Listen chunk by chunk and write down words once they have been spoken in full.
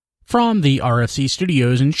From the RFC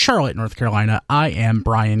studios in Charlotte, North Carolina, I am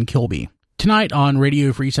Brian Kilby. Tonight on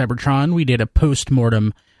Radio Free Cybertron, we did a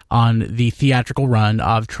post-mortem on the theatrical run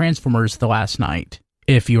of Transformers: The Last Knight.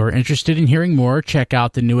 If you are interested in hearing more, check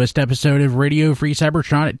out the newest episode of Radio Free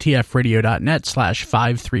Cybertron at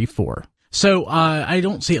tfradio.net/534. So, I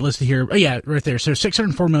don't see it listed here. Oh, yeah, right there. So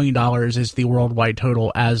 $604 million is the worldwide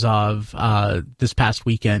total as of this past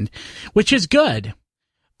weekend, which is good,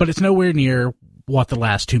 but it's nowhere near what the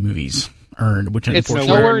last two movies earned, which it's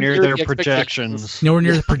nowhere near their projections. Nowhere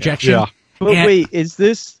near the projection. Yeah. But wait, is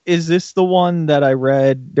this the one that I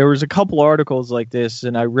read? There was a couple articles like this,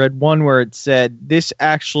 and I read one where it said this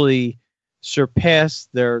actually surpassed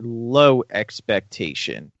their low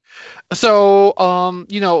expectation. So,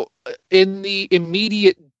 in the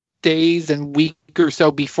immediate days and week or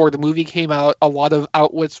so before the movie came out, a lot of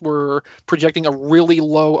outlets were projecting a really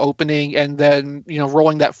low opening and then,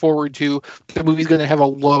 rolling that forward to the movie's going to have a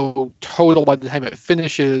low total by the time it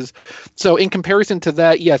finishes. So in comparison to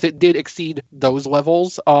that, yes, it did exceed those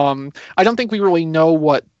levels. I don't think we really know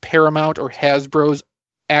what Paramount or Hasbro's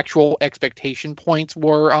actual expectation points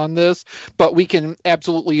were on this, but we can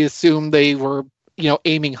absolutely assume they were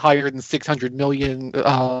aiming higher than 600 million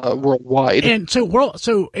worldwide. And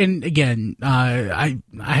and again,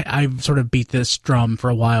 I've sort of beat this drum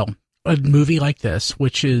for a while. A movie like this,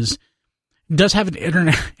 which does have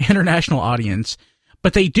an international audience,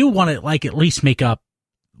 but they do want to at least make up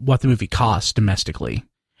what the movie costs domestically.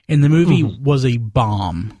 And the movie was a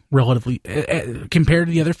bomb, relatively compared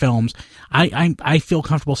to the other films. I feel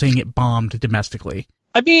comfortable saying it bombed domestically.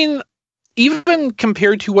 I mean, even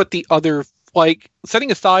compared to what the other,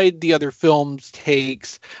 setting aside the other films'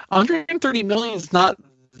 takes, 130 million is not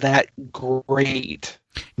that great.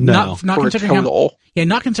 No, not for considering total.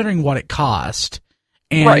 Not considering what it cost.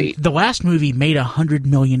 And the last movie made $100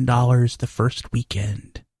 million the first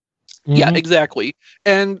weekend. Yeah, exactly.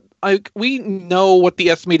 And we know what the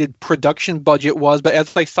estimated production budget was, but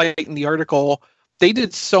as I cite in the article, they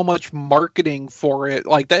did so much marketing for it.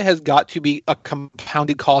 That has got to be a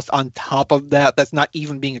compounded cost on top of that. That's not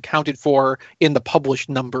even being accounted for in the published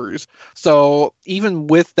numbers. So even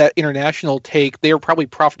with that international take, they are probably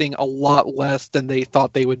profiting a lot less than they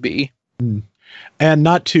thought they would be. And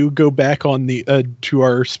not to go back on the to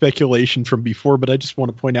our speculation from before, but I just want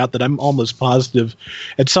to point out that I'm almost positive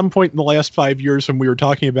at some point in the last 5 years when we were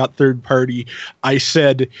talking about third party, I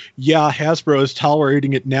said, yeah, Hasbro is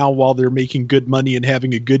tolerating it now while they're making good money and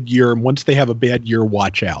having a good year. And once they have a bad year,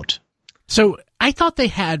 watch out. So I thought they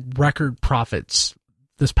had record profits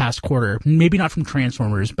this past quarter. Maybe not from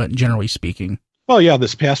Transformers, but generally speaking. Well, yeah,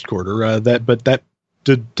 this past quarter.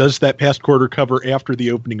 Does that past quarter cover after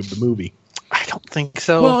the opening of the movie? I don't think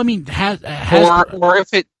so. Well, I mean, or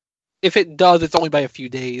if it does, it's only by a few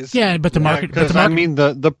days. Yeah, but the market. I mean,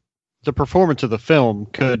 the performance of the film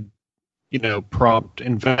could, prompt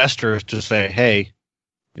investors to say, hey,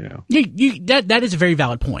 that is a very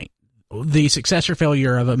valid point. The success or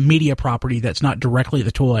failure of a media property that's not directly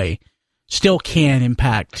the toy still can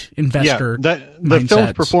impact investor. Yeah, the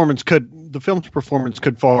film's performance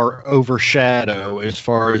could far overshadow, as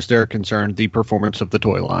far as they're concerned, the performance of the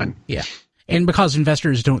toy line. Yeah. And because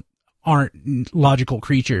investors aren't logical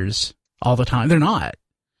creatures all the time. They're not.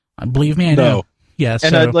 Believe me, I know. No. Yeah,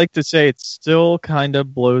 and I'd like to say it still kind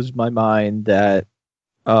of blows my mind that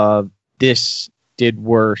this did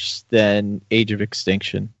worse than Age of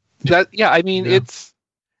Extinction. It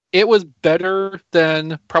was better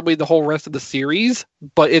than probably the whole rest of the series,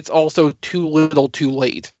 but it's also too little too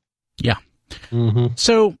late. Yeah.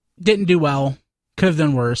 So, didn't do well. Could have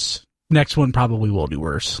done worse. Next one probably will do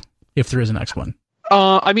worse. If there is a next one.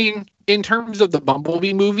 In terms of the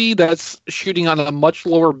Bumblebee movie, that's shooting on a much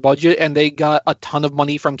lower budget, and they got a ton of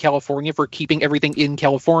money from California for keeping everything in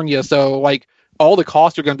California. So, all the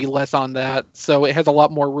costs are going to be less on that. So it has a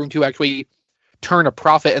lot more room to actually turn a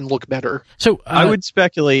profit and look better. So I would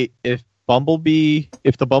speculate if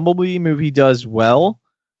the Bumblebee movie does well,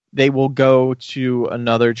 they will go to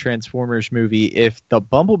another Transformers movie. If the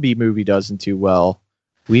Bumblebee movie doesn't do well,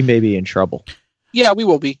 we may be in trouble. Yeah, we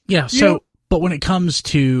will be. Yeah, so, but when it comes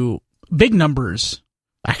to big numbers,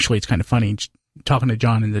 actually, it's kind of funny, talking to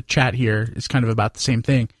John in the chat here, it's kind of about the same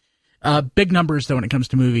thing. Big numbers, though, when it comes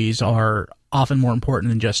to movies, are often more important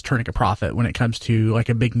than just turning a profit when it comes to,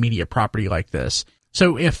 a big media property like this.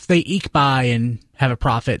 So if they eke by and have a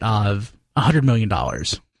profit of $100 million,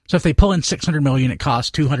 so if they pull in $600 million, it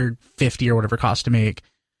costs $250 or whatever it costs to make,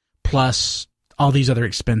 plus all these other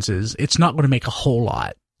expenses, it's not going to make a whole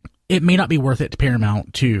lot. It may not be worth it to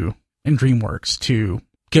Paramount and DreamWorks to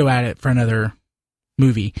go at it for another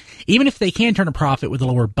movie, even if they can turn a profit with a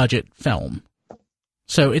lower budget film.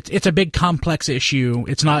 So it's a big complex issue.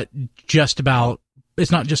 It's not just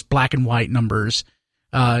black and white numbers.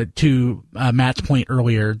 To Matt's point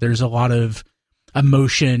earlier, there's a lot of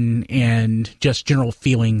emotion and just general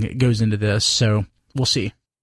feeling that goes into this. So we'll see.